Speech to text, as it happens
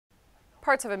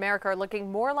Parts of America are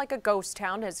looking more like a ghost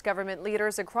town as government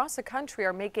leaders across the country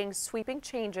are making sweeping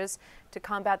changes to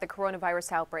combat the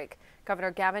coronavirus outbreak. Governor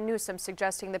Gavin Newsom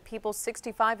suggesting that people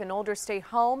 65 and older stay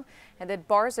home and that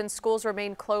bars and schools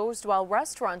remain closed while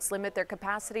restaurants limit their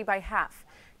capacity by half.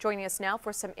 Joining us now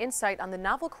for some insight on the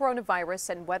novel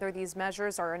coronavirus and whether these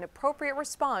measures are an appropriate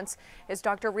response is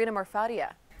Dr. Rita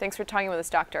Marfadia. Thanks for talking with us,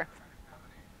 Doctor.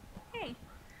 Hey,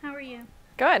 how are you?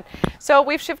 Good. So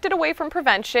we've shifted away from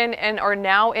prevention and are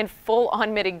now in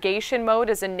full-on mitigation mode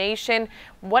as a nation.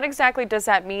 What exactly does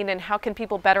that mean, and how can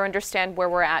people better understand where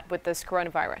we're at with this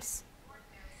coronavirus?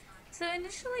 So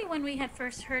initially when we had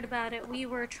first heard about it, we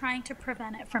were trying to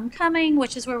prevent it from coming,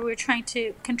 which is where we were trying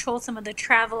to control some of the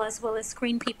travel as well as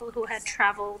screen people who had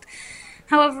traveled.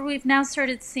 However, we've now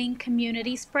started seeing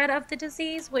community spread of the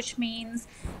disease, which means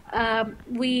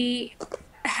we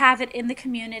have it in the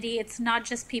community. It's not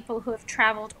just people who have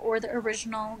traveled or the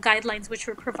original guidelines which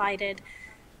were provided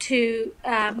to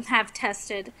have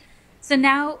tested. So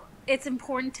now it's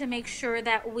important to make sure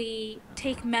that we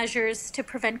take measures to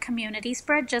prevent community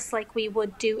spread, just like we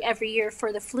would do every year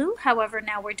for the flu. However,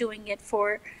 now we're doing it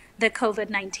for the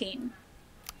COVID-19.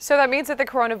 So that means that the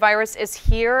coronavirus is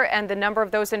here and the number of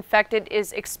those infected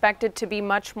is expected to be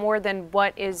much more than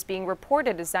what is being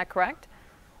reported. Is that correct?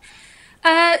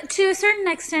 To a certain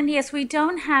extent, yes. We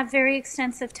don't have very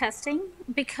extensive testing.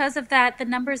 Because of that, the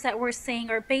numbers that we're seeing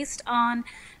are based on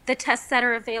the tests that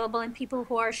are available in people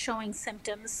who are showing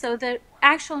symptoms. So the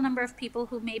actual number of people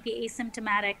who may be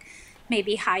asymptomatic may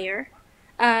be higher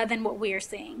than what we are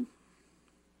seeing.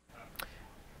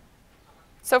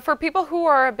 So for people who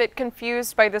are a bit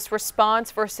confused by this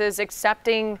response versus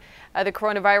accepting the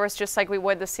coronavirus just like we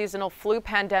would the seasonal flu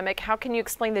pandemic, how can you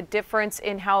explain the difference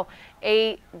in how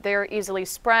A, they're easily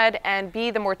spread, and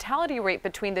B, the mortality rate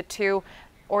between the two,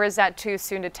 or is that too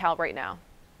soon to tell right now?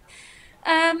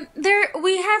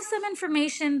 We have some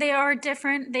information. They are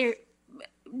different. They're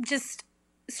just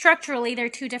structurally, they're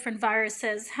two different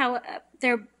viruses. How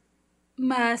they're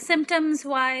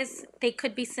symptoms-wise, they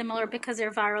could be similar because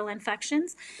they're viral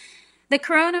infections. The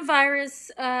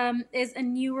coronavirus is a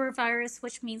newer virus,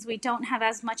 which means we don't have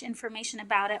as much information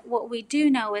about it. What we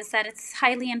do know is that it's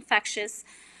highly infectious.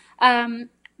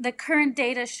 The current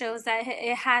data shows that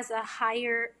it has a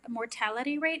higher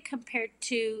mortality rate compared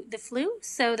to the flu.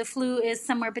 So the flu is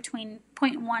somewhere between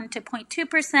 0.1 to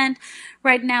 0.2%.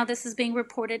 Right now, this is being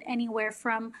reported anywhere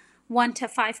from 1 to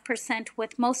 5%,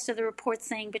 with most of the reports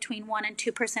saying between 1 and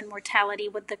 2% mortality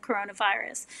with the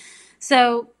coronavirus.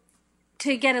 So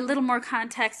to get a little more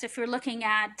context, if you're looking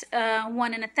at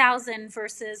 1 in 1,000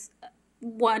 versus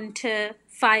 1 to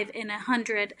 5 in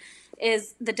 100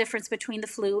 is the difference between the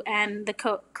flu and the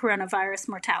coronavirus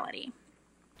mortality.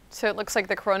 So it looks like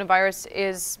the coronavirus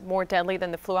is more deadly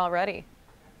than the flu already.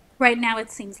 Right now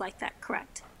it seems like that,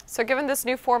 correct. So given this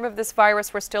new form of this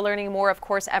virus, we're still learning more, of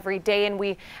course, every day. And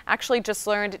we actually just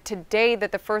learned today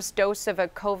that the first dose of a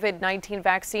COVID-19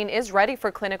 vaccine is ready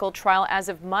for clinical trial as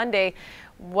of Monday.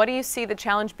 What do you see the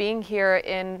challenge being here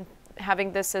in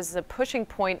having this as a pushing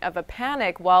point of a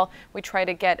panic while we try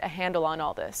to get a handle on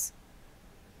all this?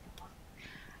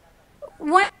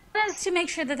 One is to make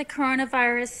sure that the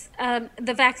coronavirus,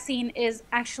 the vaccine is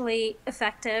actually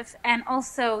effective, and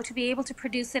also to be able to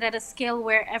produce it at a scale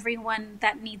where everyone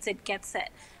that needs it gets it.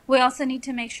 We also need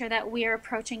to make sure that we are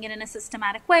approaching it in a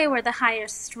systematic way where the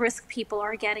highest risk people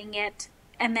are getting it,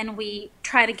 and then we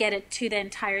try to get it to the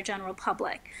entire general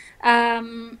public.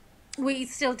 We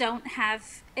still don't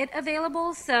have it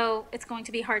available, so it's going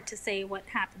to be hard to say what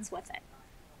happens with it.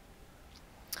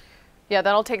 Yeah,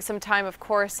 that'll take some time, of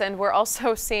course, and we're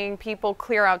also seeing people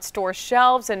clear out store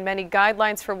shelves and many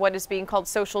guidelines for what is being called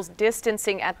social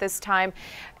distancing at this time.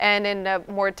 And in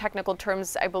more technical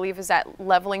terms, I believe, is that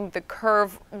leveling the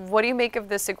curve. What do you make of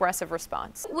this aggressive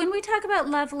response? When we talk about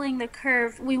leveling the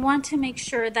curve, we want to make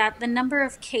sure that the number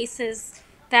of cases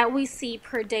that we see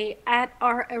per day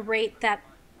are a rate that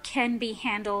can be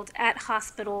handled at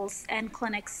hospitals and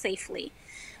clinics safely.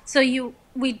 So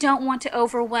we don't want to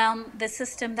overwhelm the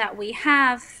system that we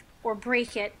have or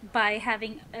break it by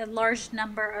having a large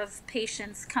number of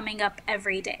patients coming up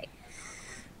every day.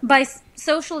 By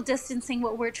social distancing,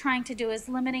 what we're trying to do is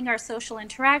limiting our social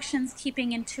interactions,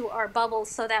 keeping into our bubbles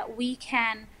so that we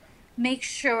can make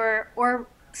sure or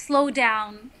slow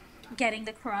down getting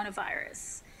the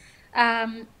coronavirus.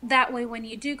 That way, when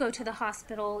you do go to the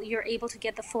hospital, you're able to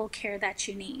get the full care that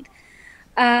you need.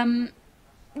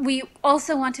 We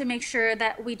also want to make sure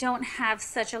that we don't have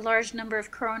such a large number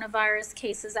of coronavirus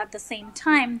cases at the same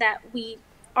time that we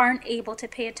aren't able to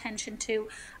pay attention to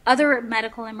other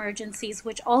medical emergencies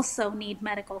which also need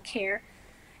medical care,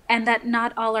 and that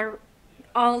not all our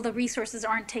all the resources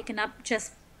aren't taken up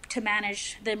just to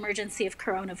manage the emergency of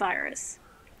coronavirus.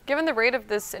 Given the rate of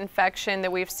this infection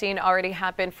that we've seen already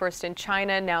happen first in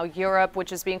China, now Europe,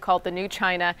 which is being called the new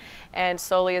China, and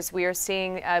slowly as we are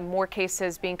seeing more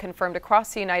cases being confirmed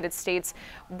across the United States,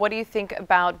 what do you think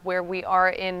about where we are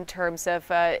in terms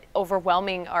of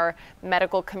overwhelming our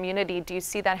medical community? Do you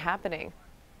see that happening?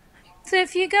 So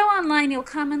if you go online, you'll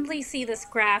commonly see this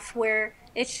graph where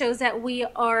it shows that we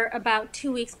are about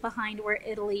 2 weeks behind where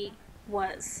Italy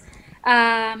was.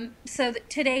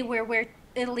 Today we're where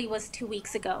Italy was 2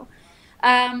 weeks ago.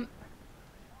 Um,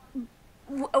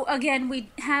 Again, we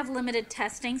have limited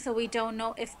testing, so we don't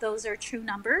know if those are true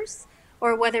numbers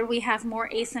or whether we have more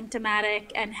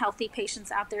asymptomatic and healthy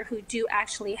patients out there who do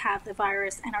actually have the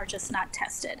virus and are just not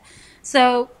tested.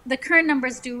 So the current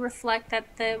numbers do reflect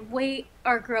that the way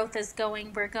our growth is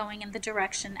going, we're going in the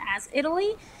direction as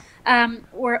Italy.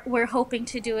 We're hoping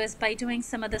to do is by doing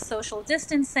some of the social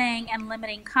distancing and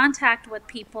limiting contact with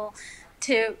people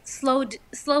to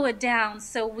slow it down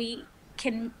so we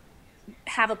can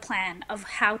have a plan of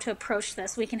how to approach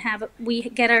this. We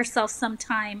get ourselves some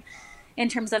time in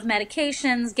terms of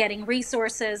medications, getting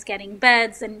resources, getting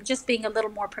beds, and just being a little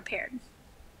more prepared.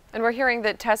 And we're hearing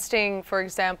that testing, for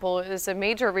example, is a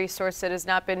major resource that has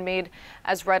not been made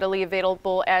as readily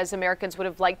available as Americans would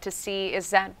have liked to see. Is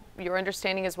that your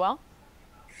understanding as well?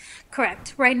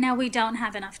 Correct. Right now we don't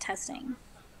have enough testing.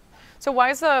 So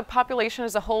why is the population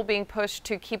as a whole being pushed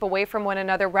to keep away from one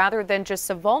another rather than just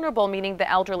the vulnerable, meaning the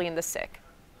elderly and the sick?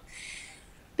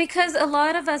 Because a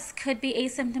lot of us could be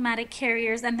asymptomatic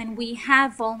carriers, and then we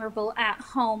have vulnerable at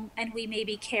home and we may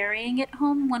be carrying it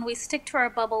home. When we stick to our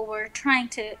bubble, we're trying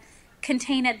to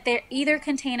contain it there, either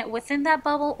contain it within that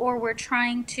bubble or we're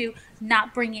trying to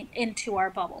not bring it into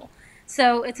our bubble.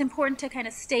 So it's important to kind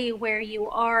of stay where you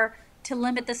are to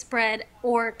limit the spread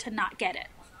or to not get it.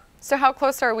 So how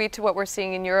close are we to what we're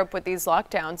seeing in Europe with these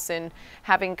lockdowns and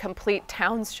having complete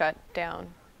towns shut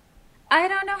down? I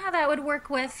don't know how that would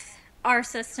work with our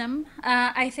system.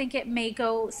 I think it may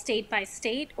go state by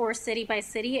state or city by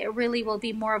city. It really will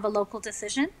be more of a local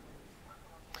decision.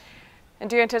 And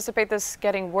do you anticipate this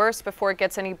getting worse before it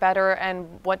gets any better?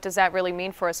 And what does that really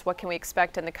mean for us? What can we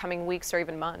expect in the coming weeks or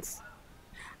even months?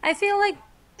 I feel like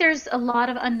there's a lot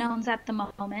of unknowns at the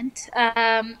moment.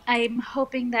 I'm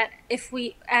hoping that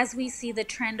as we see the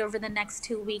trend over the next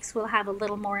 2 weeks, we'll have a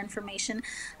little more information.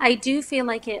 I do feel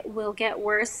like it will get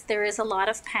worse. There is a lot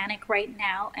of panic right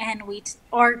now, and we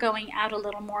are going out a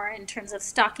little more in terms of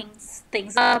stocking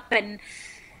things up and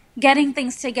getting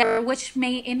things together, which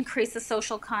may increase the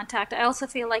social contact. I also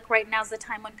feel like right now is the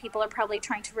time when people are probably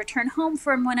trying to return home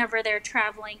from whenever they're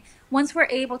traveling. Once we're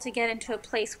able to get into a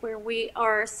place where we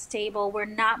are stable, we're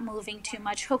not moving too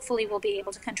much, hopefully we'll be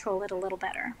able to control it a little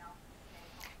better.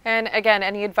 And again,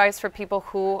 any advice for people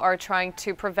who are trying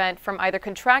to prevent from either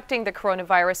contracting the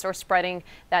coronavirus or spreading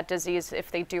that disease if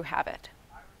they do have it?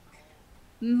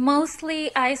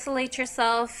 Mostly isolate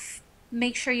yourself.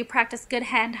 Make sure you practice good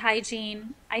hand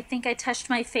hygiene. I think I touched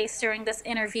my face during this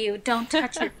interview. Don't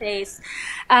touch your face.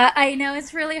 I know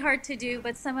it's really hard to do,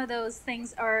 but some of those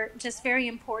things are just very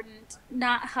important.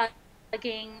 Not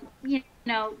hugging,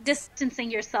 distancing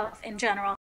yourself in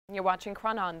general. You're watching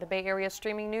Chronon, the Bay Area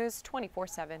streaming news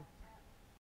 24/7.